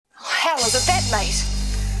hell is it that late?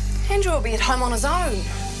 Andrew will be at home on his own.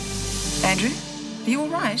 Andrew, are you all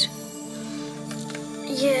right?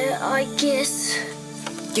 Yeah, I guess.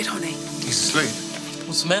 Get honey. He's asleep.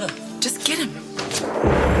 What's the matter? Just get him.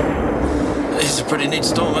 It's a pretty neat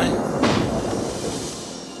storm, eh?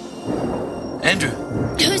 Andrew.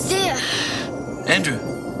 Who's there? Andrew.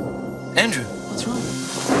 Andrew. What's wrong?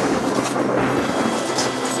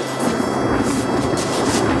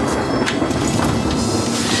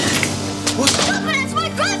 What? Stop it! It's my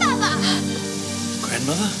grandmother!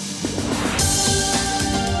 Grandmother?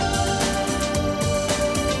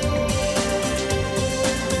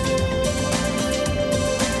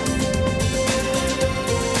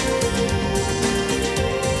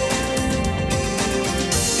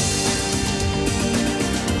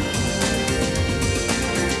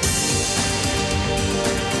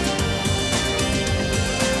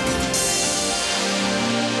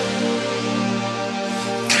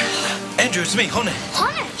 Andrew, it's me, Honey.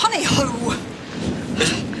 Honey? Honey who?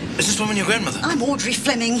 Is this woman your grandmother? I'm Audrey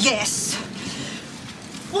Fleming, yes.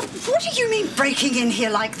 What do you mean breaking in here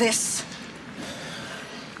like this?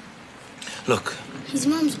 Look. He's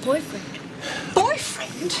Mum's boyfriend.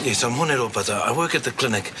 Boyfriend? Yes, I'm Honey Ropata. I work at the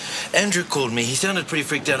clinic. Andrew called me. He sounded pretty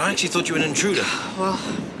freaked out. I actually thought you were an intruder. Well,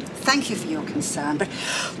 thank you for your concern, but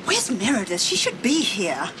where's Meredith? She should be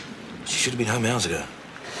here. She should have been home hours ago.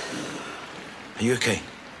 Are you okay?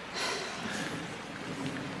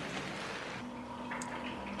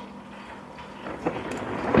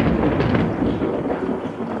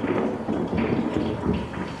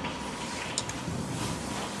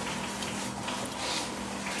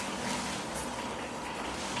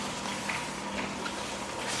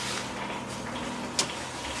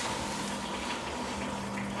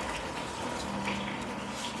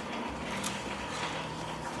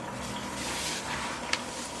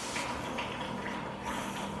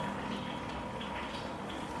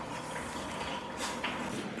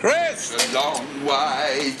 Chris! A long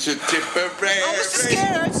way to Tipperary. Oh, Mr.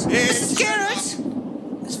 Skerritt! Mr.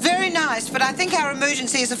 Skerritt! It's very nice, but I think our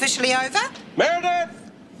emergency is officially over. Meredith!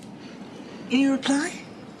 Any reply?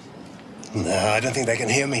 No, I don't think they can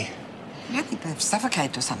hear me. You don't think they've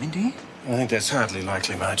suffocated or something, do you? I think that's hardly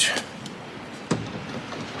likely, Marge.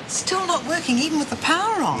 Still not working, even with the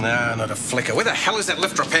power on. No, not a flicker. Where the hell is that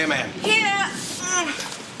lift repairman? Here.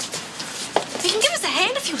 You can give us a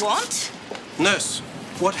hand if you want. Nurse,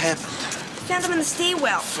 what happened? Found him in the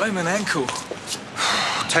stairwell. Flaming ankle.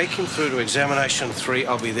 Take him through to examination 3.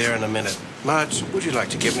 I'll be there in a minute. Marge, would you like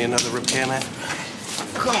to give me another repairman?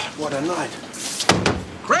 God, what a night.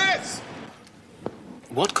 Chris!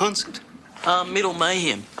 What concert? Metal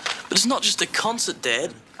Mayhem. But it's not just a concert,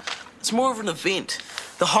 Dad. It's more of an event.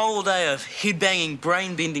 The whole day of head-banging,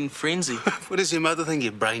 brain-bending frenzy. What does your mother think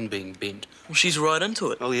you're brain being bent? Well, she's right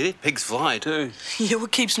into it. Oh, yeah? Pigs fly, too. Yeah,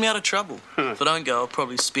 what keeps me out of trouble? If I don't go, I'll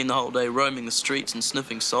probably spend the whole day roaming the streets and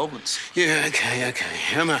sniffing solvents. Yeah, okay.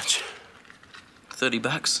 How much? $30.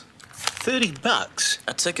 $30?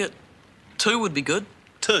 A ticket. 2 would be good.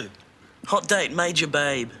 2? Hot date, major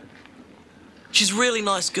babe. She's a really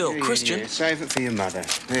nice girl, Christian. Yeah, save it for your mother.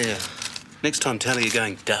 Yeah. Next time tell her you're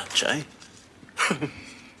going Dutch, eh?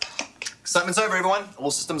 Excitement's over, everyone.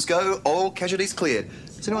 All systems go, all casualties cleared.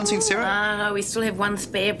 Has anyone seen Sarah? No, we still have one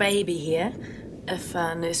spare baby here. If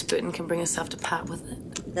Nurse Burton can bring herself to part with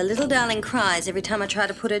it. The little darling cries every time I try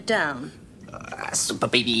to put her down. Super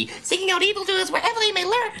baby. Seeking out evildoers wherever they may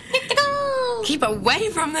lurk. Keep away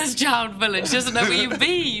from this child village. Doesn't know where you've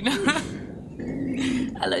been.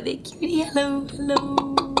 Hello there, cutie. Hello.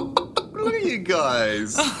 Look at you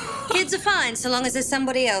guys. Kids are fine so long as they're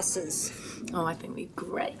somebody else's. Oh, I think we're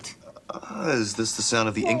great. Is this the sound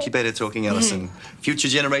of the incubator talking, Alison? Future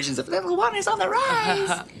generations of level 1 is on the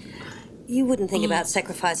rise. You wouldn't think about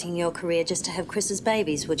sacrificing your career just to have Chris's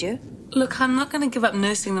babies, would you? Look, I'm not going to give up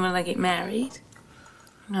nursing them when I get married.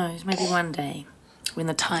 No, maybe one day, when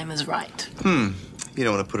the time is right. You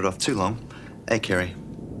don't want to put it off too long. Hey, Kerry.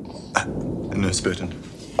 Nurse Burton.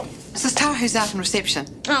 Mrs. Tahu's out in reception.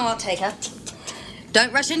 Oh, I'll take her.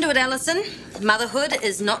 Don't rush into it, Alison. Motherhood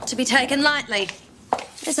is not to be taken lightly.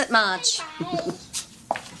 Is it, Marge?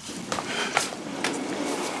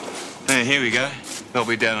 Hey, here we go. I'll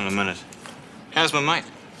be down in a minute. How's my mate?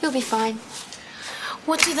 He'll be fine.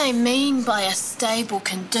 What do they mean by a stable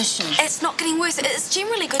condition? It's not getting worse. It's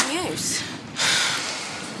generally good news.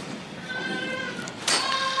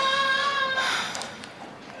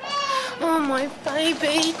 Oh, my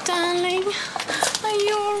baby, darling. Are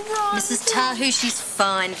you all right? Mrs. Tahu, she's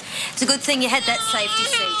fine. It's a good thing you had that safety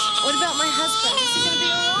seat. What about my husband? Is he going to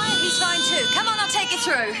be all right? He's fine too. Come on, I'll take you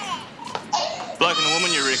through. Bloke and a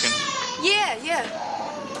woman, you reckon? Yeah.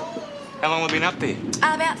 How long have we been up there?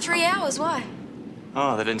 About 3 hours, why?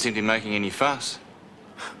 Oh, they didn't seem to be making any fuss.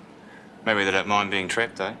 Maybe they don't mind being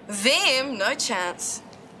trapped, though. Them? No chance.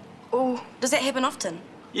 Oh, does that happen often?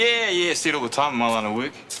 Yeah, see it all the time in my line of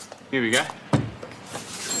work. Here we go.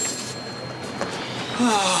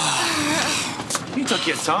 You took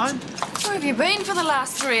your time. Where have you been for the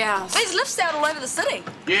last 3 hours? There's lifts out all over the city.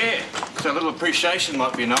 Yeah, so a little appreciation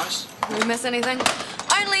might be nice. Did we miss anything?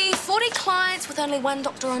 Only 40 clients with only one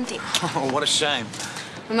doctor on deck. Oh, what a shame.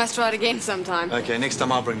 We must try it again sometime. Okay, next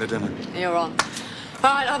time I'll bring the dinner. You're on.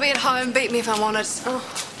 All right, I'll be at home. Beat me if I want it. Oh,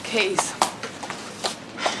 keys.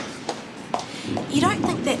 You don't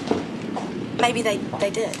think that maybe they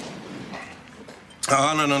did?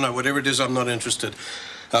 Oh, no. Whatever it is, I'm not interested.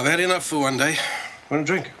 I've had enough for one day. Want a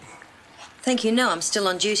drink? Thank you. No, I'm still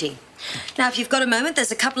on duty. Now, if you've got a moment,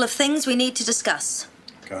 there's a couple of things we need to discuss.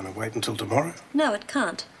 Can't I wait until tomorrow? No, it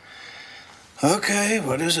can't. Okay,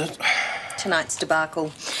 what is it? Tonight's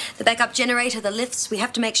debacle. The backup generator, the lifts. We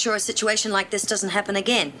have to make sure a situation like this doesn't happen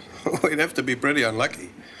again. We'd have to be pretty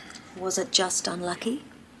unlucky. Was it just unlucky?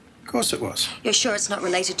 Of course it was. You're sure it's not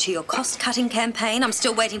related to your cost-cutting campaign? I'm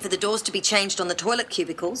still waiting for the doors to be changed on the toilet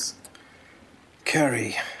cubicles.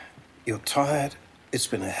 Carrie, you're tired. It's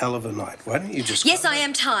been a hell of a night. Why don't you just... Yes, I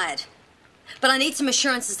am tired. But I need some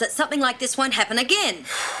assurances that something like this won't happen again.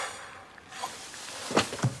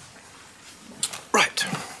 Right.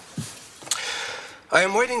 I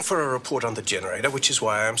am waiting for a report on the generator, which is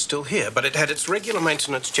why I am still here. But it had its regular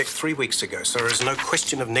maintenance check 3 weeks ago, so there is no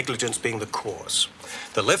question of negligence being the cause.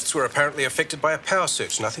 The lifts were apparently affected by a power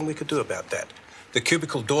surge. Nothing we could do about that. The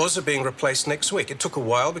cubicle doors are being replaced next week. It took a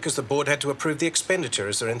while because the board had to approve the expenditure.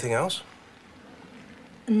 Is there anything else?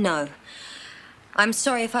 No. I'm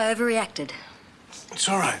sorry if I overreacted. It's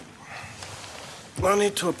all right. No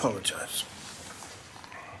need to apologize.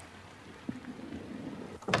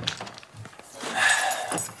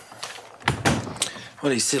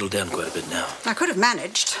 Well, he's settled down quite a bit now. I could have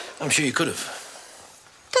managed. I'm sure you could have.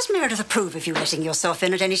 Does Meredith approve of you letting yourself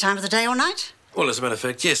in at any time of the day or night? Well, as a matter of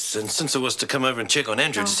fact, yes. And since I was to come over and check on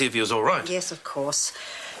Andrew to see if he was all right. Yes, of course.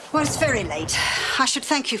 Well, it's very late. I should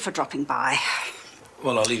thank you for dropping by.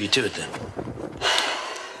 Well, I'll leave you to it then.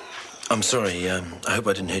 I'm sorry. I hope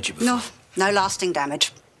I didn't hurt you before. No, no lasting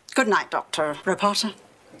damage. Good night, Dr. Reporter.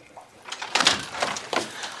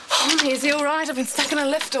 Oh, is he all right? I've been stuck in a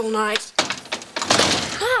lift all night.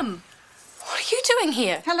 Mum, what are you doing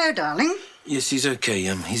here? Hello, darling. Yes, he's okay.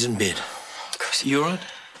 He's in bed. You all right?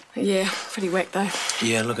 Yeah, pretty wet, though.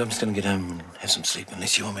 Yeah, look, I'm just going to get home and have some sleep,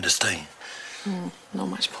 unless you want me to stay. Not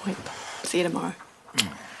much point. See you tomorrow.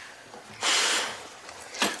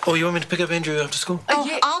 Oh, you want me to pick up Andrew after school? Oh,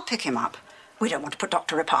 yeah. I'll pick him up. We don't want to put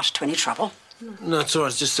Dr. Reporter to any trouble. No, it's all right.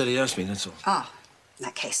 It's just that he asked me, that's all. Ah, in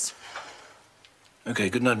that case. Okay,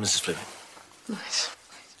 good night, Mrs. Fleming. Nice.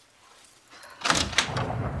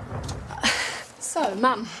 So,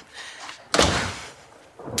 Mum,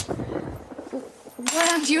 why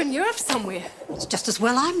aren't you in Europe somewhere? It's just as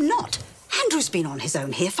well I'm not. Andrew's been on his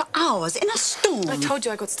own here for hours in a storm. I told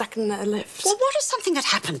you I got stuck in the lift. Well, what if something had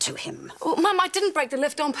happened to him? Well, Mum, I didn't break the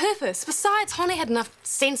lift on purpose. Besides, Honey had enough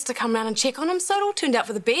sense to come round and check on him, so it all turned out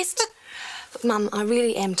for the best. But, Mum, I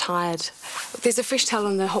really am tired. Look, there's a fresh towel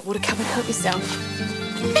in the hot water cupboard. Help yourself.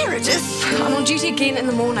 Meredith! I'm on duty again in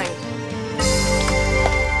the morning.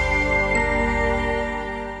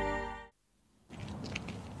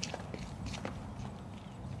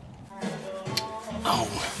 Oh,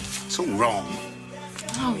 it's all wrong.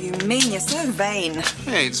 Oh, you mean you're so vain.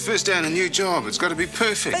 Hey, it's first day on a new job. It's got to be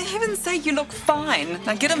perfect. For heaven's sake, you look fine.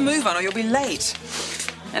 Now get a move on or you'll be late.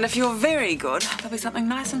 And if you're very good, there'll be something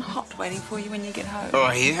nice and hot waiting for you when you get home.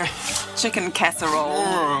 Oh, yeah? Chicken casserole.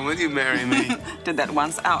 Oh, will you marry me? Did that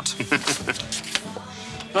once out.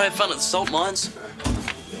 I had fun at the salt mines.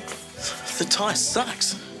 The tie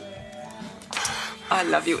sucks. I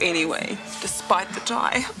love you anyway, despite the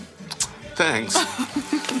tie. Thanks.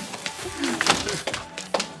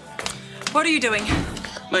 What are you doing?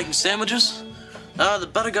 Making sandwiches. The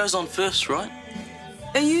butter goes on first, right?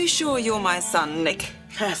 Are you sure you're my son, Nick?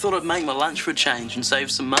 I thought I'd make my lunch for a change and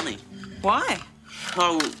save some money. Why?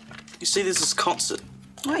 Oh, you see, there's this concert.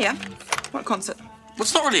 Oh, yeah? What concert? Well,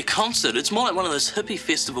 it's not really a concert. It's more like one of those hippie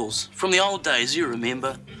festivals from the old days, you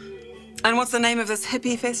remember. And what's the name of this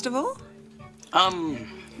hippie festival?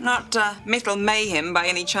 Not Metal Mayhem by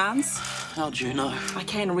any chance? How'd you know? I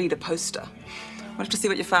can read a poster. We'll have to see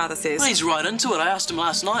what your father says. Well, he's right into it. I asked him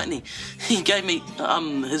last night and he gave me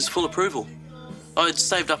his full approval. I'd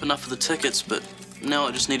saved up enough for the tickets, but now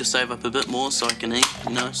I just need to save up a bit more so I can eat,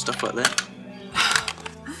 you know, stuff like that.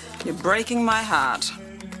 You're breaking my heart.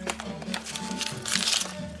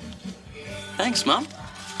 Thanks, Mum.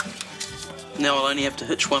 Now I'll only have to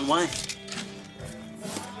hitch one way.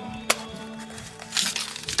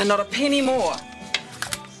 And not a penny more.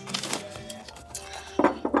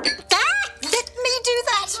 Let me do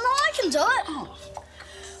that. No, I can do it. Oh.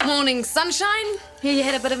 Morning, sunshine. Hear you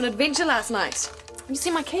had a bit of an adventure last night. You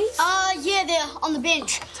see my keys? Yeah, they're on the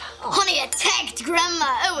bench. Honey attacked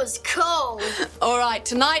Grandma. It was cool. All right,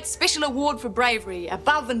 tonight's special award for bravery,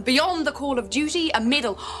 above and beyond the call of duty, a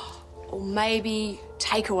medal, or maybe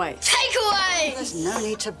takeaway. Takeaway! There's no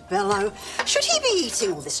need to bellow. Should he be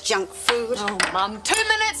eating all this junk food? Oh, Mum, 2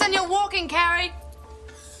 minutes and you're walking, Carrie.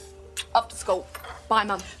 Off to school. Bye,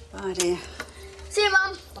 Mum. Bye, dear. See you,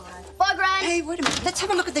 Mum. Bye. Bye, Gran. Hey, wait a minute. Let's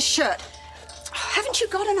have a look at this shirt. Haven't you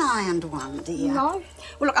got an ironed one, dear? No.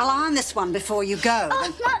 Well, look, I'll iron this one before you go.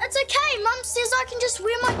 Oh, no, it's okay. Mum says I can just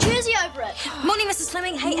wear my jersey over it. Morning, Mrs.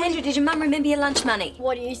 Fleming. Hey, Andrew, did your mum remember your lunch money?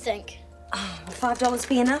 What do you think? Oh, will $5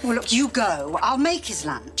 be enough? Well, look, you go. I'll make his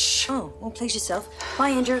lunch. Oh, well, please yourself.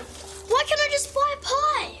 Bye, Andrew. Why can't I just buy a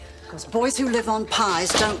pie? Because boys who live on pies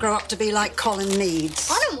don't grow up to be like Colin Meads.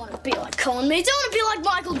 I don't want to be like Colin Meads. I want to be like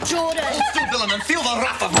Michael Jordan. Still villain and feel the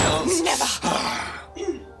wrath of Mills. Never.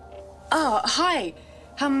 Oh, hi.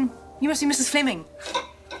 You must be Mrs. Fleming.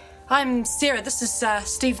 I'm Sarah. This is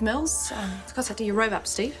Steve Mills. It's got to do your robe up,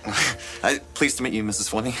 Steve. Pleased to meet you, Mrs.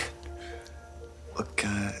 Fleming. Look,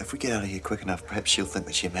 if we get out of here quick enough, perhaps she'll think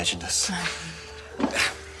that she imagined us.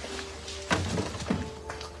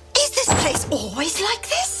 Is this place always like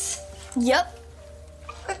this? Yep.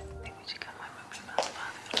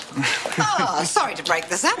 Oh, sorry to break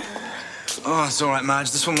this up. Oh, it's all right,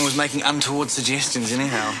 Marge. This woman was making untoward suggestions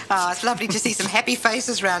anyhow. Oh, it's lovely to see some happy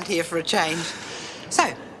faces round here for a change. So,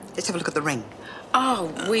 let's have a look at the ring.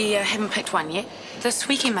 Oh, we haven't picked one yet. This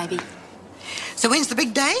weekend, maybe. So when's the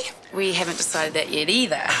big day? We haven't decided that yet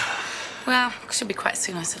either. Well, it should be quite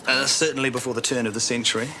soon, I suppose. Certainly before the turn of the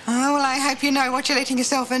century. Oh, well, I hope you know what you're letting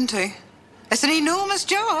yourself into. It's an enormous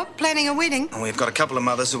job, planning a wedding. And we've got a couple of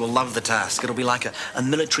mothers who will love the task. It'll be like a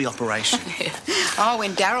military operation. Oh,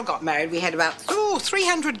 when Darryl got married, we had about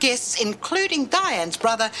 300 guests, including Diane's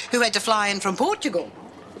brother, who had to fly in from Portugal.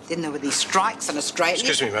 Then there were these strikes in Australia.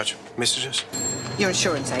 Excuse me, Marge. Messages? Your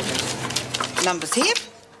insurance agent. Numbers here.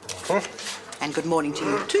 Huh? And good morning to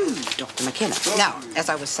you too, Dr. McKenna. Now, as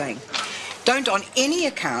I was saying, don't on any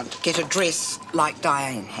account get a dress like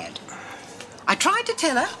Diane had. I tried to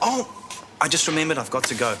tell her. Oh, I just remembered I've got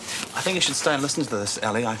to go. I think you should stay and listen to this,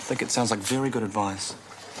 Ellie. I think it sounds like very good advice.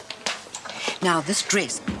 Now, this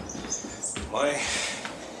dress. Why?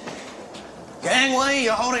 Gangway,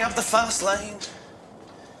 you're holding up the fast lane.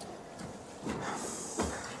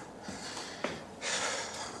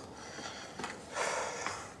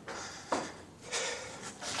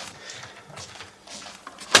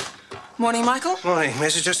 Morning, Michael. Morning.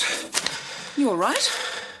 Messages? You all right?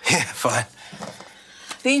 Yeah, fine.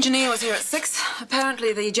 The engineer was here at 6.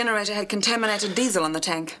 Apparently, the generator had contaminated diesel in the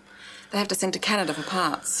tank. They have to send to Canada for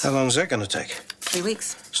parts. How long is that going to take? 3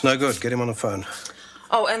 weeks. It's no good. Get him on the phone.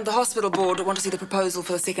 Oh, and the hospital board want to see the proposal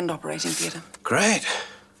for the second operating theatre. Great.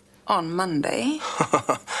 On Monday.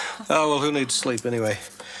 Oh, well, who needs sleep anyway?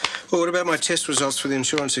 Well, what about my test results for the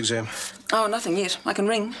insurance exam? Oh, nothing yet. I can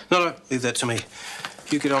ring. No, leave that to me.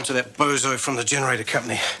 You get onto that bozo from the generator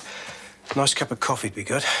company. Nice cup of coffee'd be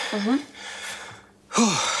good. Mm-hmm.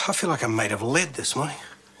 Oh, I feel like I'm made of lead this morning.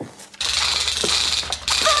 You're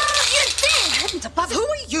dead! Heavens above, who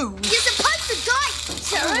are you? You're supposed to die,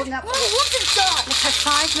 Sarah. No. What's inside? Let's have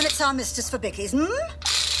 5 minutes armistice for Bickies, And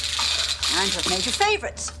I've made your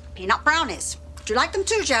favourites. Peanut brownies. Do you like them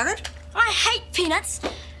too, Jared? I hate peanuts.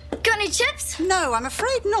 Got any chips? No, I'm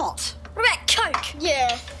afraid not. What about Coke?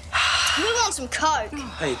 Yeah. We want some Coke.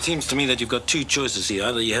 Hey, it seems to me that you've got two choices here.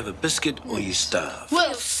 Either you have a biscuit or you starve.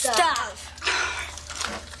 We'll starve.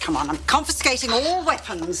 Come on, I'm confiscating all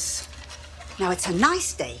weapons. Now, it's a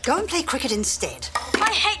nice day. Go and play cricket instead.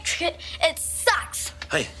 I hate cricket. It sucks.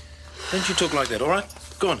 Hey, don't you talk like that, all right?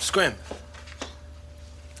 Go on, scram.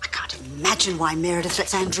 I can't imagine why Meredith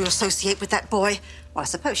lets Andrew associate with that boy. Well, I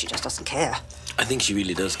suppose she just doesn't care. I think she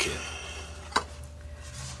really does care.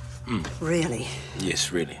 Really?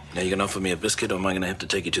 Yes, really. Now, you can offer me a biscuit, or am I going to have to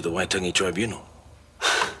take you to the Waitangi Tribunal?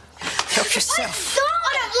 Help yourself.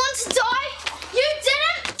 I don't want to die. You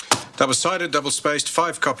didn't. Double-sided, double-spaced,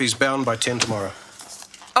 5 copies, bound by 10 tomorrow.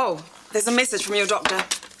 Oh, there's a message from your doctor.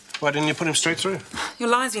 Why didn't you put him straight through? Your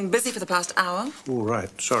line's been busy for the past hour. All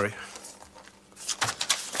right, sorry.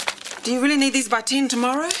 Do you really need these by 10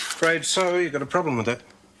 tomorrow? Afraid so. You got a problem with that?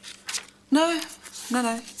 No,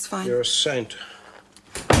 it's fine. You're a saint.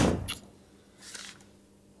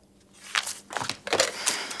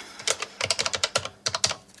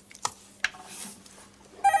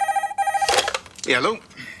 Hello.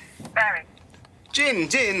 Barry. Gin.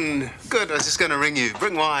 Good, I was just going to ring you.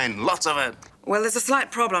 Bring wine, lots of it. Well, there's a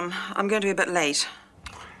slight problem. I'm going to be a bit late.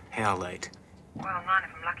 How late? Well, 9 if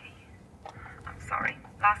I'm lucky. I'm sorry.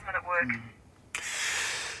 Last minute work.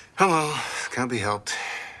 Oh, well, can't be helped.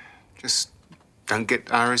 Just don't get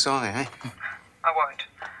RSI, eh? I won't.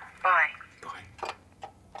 Bye.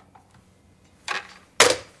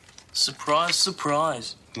 Surprise,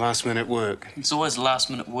 surprise. Last minute work. It's always last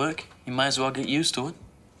minute work. You may as well get used to it.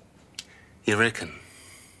 You reckon?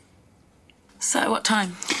 So, what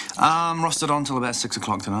time? Rostered on till about 6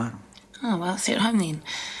 o'clock tonight. Oh, well, see you at home then.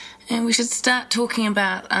 And we should start talking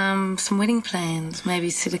about some wedding plans. Maybe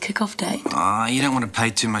set a kick-off date. You don't want to pay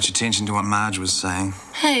too much attention to what Marge was saying.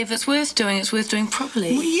 Hey, if it's worth doing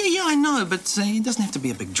properly. Well, yeah, I know, but it doesn't have to be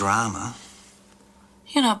a big drama.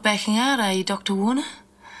 You're not backing out, are you, Dr. Warner?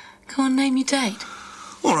 Go on, name your date.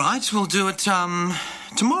 All right, we'll do it,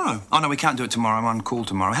 tomorrow. Oh, no, we can't do it tomorrow. I'm on call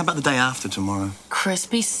tomorrow. How about the day after tomorrow? Chris,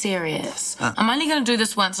 be serious. I'm only going to do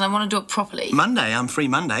this once and I want to do it properly. Monday. I'm free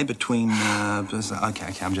Monday between,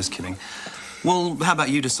 Okay, I'm just kidding. Well, how about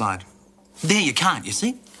you decide? There, you can't, you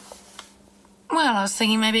see? Well, I was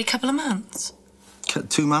thinking maybe a couple of months.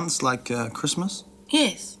 2 months, like, Christmas?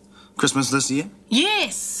 Yes. Christmas this year?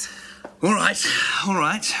 Yes! All right.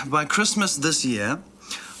 By Christmas this year,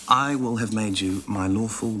 I will have made you my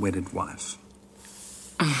lawful wedded wife.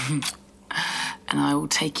 And I will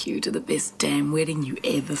take you to the best damn wedding you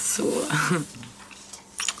ever saw.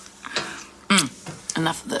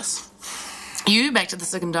 Enough of this. You back to the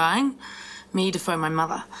sick and dying. Me to phone my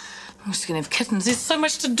mother. I'm just gonna have kittens. There's so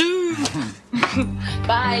much to do.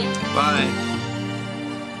 Bye. Bye.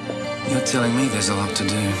 You're telling me there's a lot to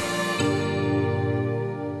do.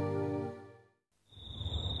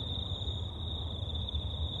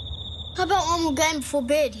 How about one more game before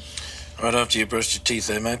bed? Right after you brushed your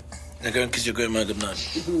teeth, mate? Now go and kiss your grandma goodnight.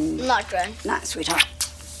 Night, Gran. Night, sweetheart.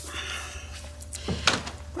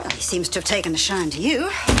 Well, he seems to have taken a shine to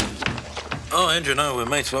you. Oh, Andrew and I were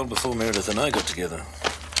mates well before Meredith and I got together.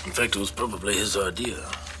 In fact, it was probably his idea.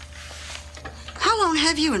 How long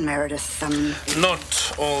have you and Meredith,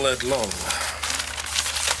 Not all that long.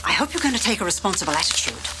 I hope you're going to take a responsible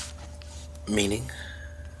attitude. Meaning?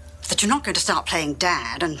 That you're not going to start playing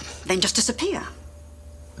dad and then just disappear.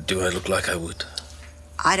 Do I look like I would?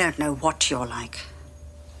 I don't know what you're like.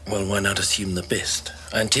 Well, why not assume the best?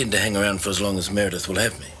 I intend to hang around for as long as Meredith will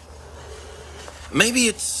have me. Maybe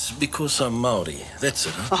it's because I'm Maori. That's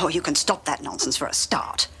it, huh? Oh, you can stop that nonsense for a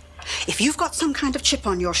start. If you've got some kind of chip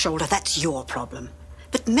on your shoulder, that's your problem.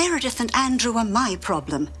 But Meredith and Andrew are my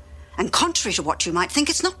problem. And contrary to what you might think,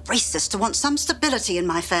 it's not racist to want some stability in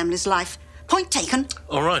my family's life. Point taken.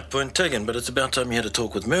 All right, point taken, but it's about time you had a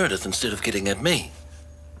talk with Meredith instead of getting at me.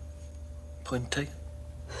 Point taken.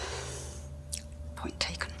 Point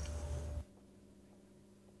taken.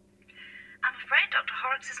 I'm afraid Dr.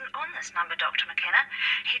 Horrocks isn't on this number, Dr. McKenna.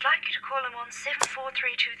 He'd like you to call him on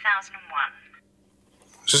 743-2001.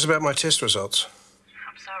 Is this about my test results?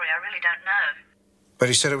 I'm sorry, I really don't know. But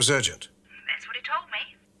he said it was urgent. That's what he told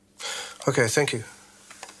me. Okay, thank you.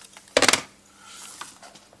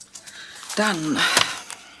 Done.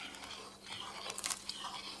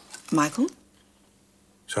 Michael?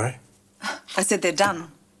 Sorry? I said they're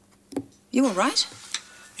done. You all right?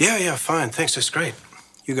 Yeah, fine. Thanks, that's great.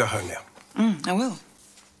 You go home now. I will.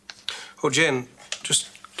 Oh, Jen, just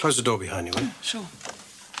close the door behind you, will you? Sure.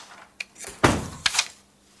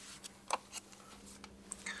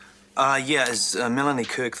 Yeah, is Melanie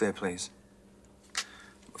Kirk there, please?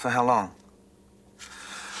 For how long?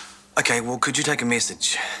 Okay, well, could you take a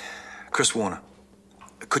message? Chris Warner.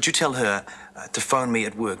 Could you tell her to phone me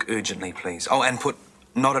at work urgently, please? Oh, and put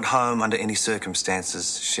not at home under any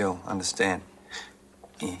circumstances. She'll understand.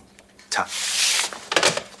 Yeah. Tough.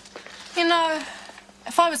 You know,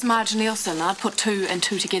 if I was Marge Nielsen, I'd put 2 and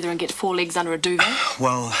 2 together and get 4 legs under a duvet.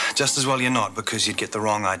 Well, just as well you're not, because you'd get the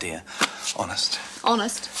wrong idea. Honest.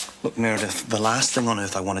 Honest? Look, Meredith, the last thing on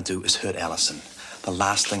earth I want to do is hurt Alison. The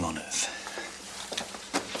last thing on earth.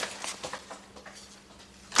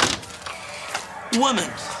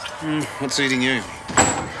 Women. What's eating you?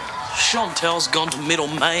 Chantel's gone to Metal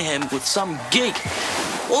Mayhem with some geek.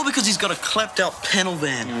 All because he's got a clapped-out panel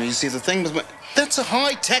van. You see, the thing with... That's a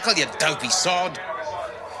high tackle, you dopey sod.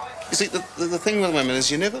 You see, the thing with women is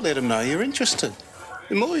you never let them know you're interested.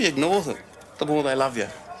 The more you ignore them, the more they love you.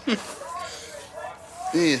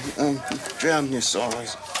 There, drown your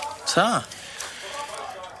sorrows. Ta.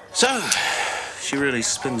 So, she really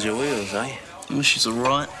spins your wheels, eh? Well, she's all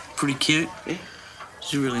right. Pretty cute. Yeah.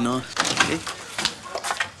 She's really nice. Yeah.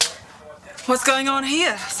 What's going on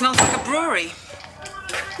here? Smells like a brewery.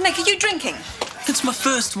 Nick, are you drinking? It's my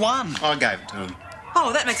first one. I gave it to him.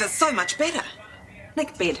 Oh, that makes it so much better.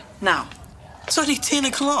 Nick, bed, now. It's only 10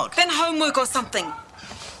 o'clock. Then homework or something.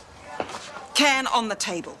 Can on the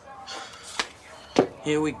table.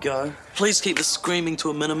 Here we go. Please keep the screaming to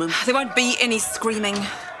a minimum. There won't be any screaming.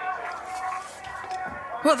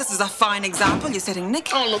 Well, this is a fine example you're setting, Nick.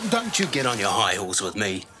 Oh, look, don't you get on your high horse with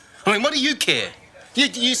me. I mean, what do you care?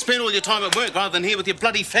 You spend all your time at work rather than here with your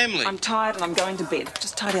bloody family. I'm tired and I'm going to bed.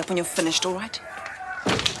 Just tidy up when you're finished, all right?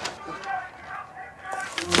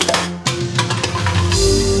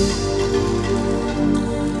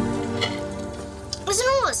 Isn't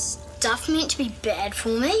all this stuff meant to be bad for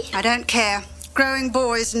me? I don't care. Growing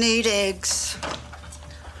boys need eggs.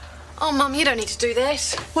 Oh, Mum, you don't need to do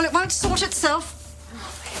that. Well, it won't sort itself.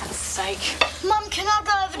 For heaven's sake. Mum, can I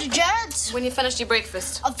go over to Jared's? When you finished your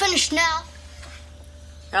breakfast. I've finished now.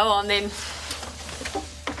 Go on, then.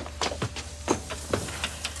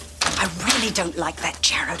 I really don't like that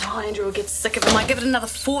Jared. Oh, Andrew will get sick of him. I give it another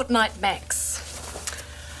fortnight max.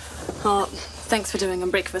 Oh, thanks for doing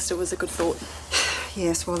him breakfast. It was a good thought.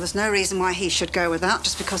 Yes, well, there's no reason why he should go without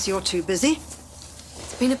just because you're too busy.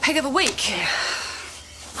 It's been a pig of a week.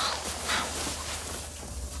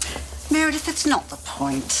 Meredith, it's not the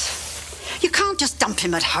point. You can't just dump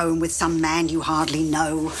him at home with some man you hardly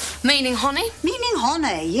know. Meaning Honey? Meaning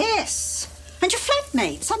Honey, yes. And your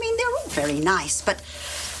flatmates. I mean, they're all very nice, but...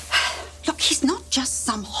 Look, he's not just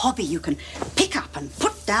some hobby you can pick up and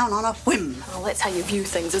put down on a whim. Well, that's how you view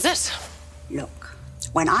things, is it? Look,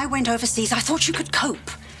 when I went overseas, I thought you could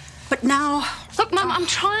cope. But now... Look, Mum, I'm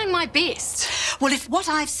trying my best. Well, if what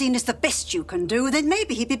I've seen is the best you can do, then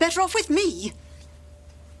maybe he'd be better off with me.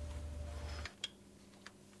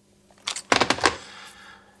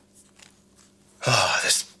 Oh,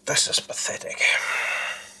 this is pathetic.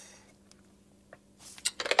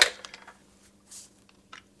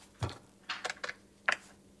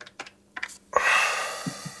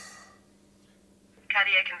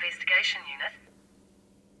 Cardiac Investigation Unit.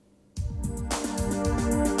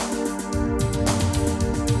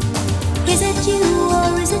 Is it you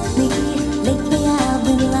or is it me? Lately I've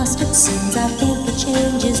been lost, it seems. I think a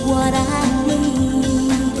change is what I need.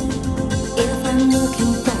 If I'm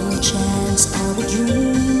looking for a chance or a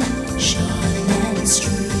dream, Shortland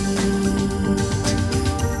Street.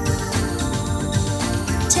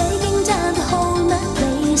 Taking time to hold my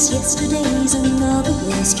place. Yesterday's another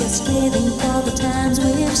race, just living for the times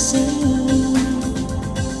we've seen.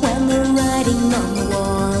 When the writing on the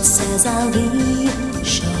wall says I'll be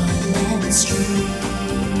Shortland Street.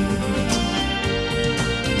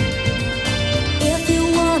 If you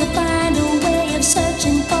want to find a way of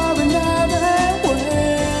searching for another world,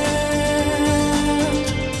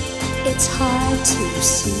 it's hard to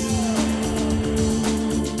see.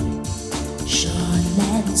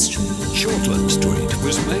 Shortland Street. Shortland Street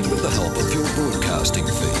was made with the help of your broadcasting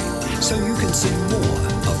fee, so you can see more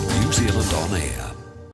of New Zealand On Air.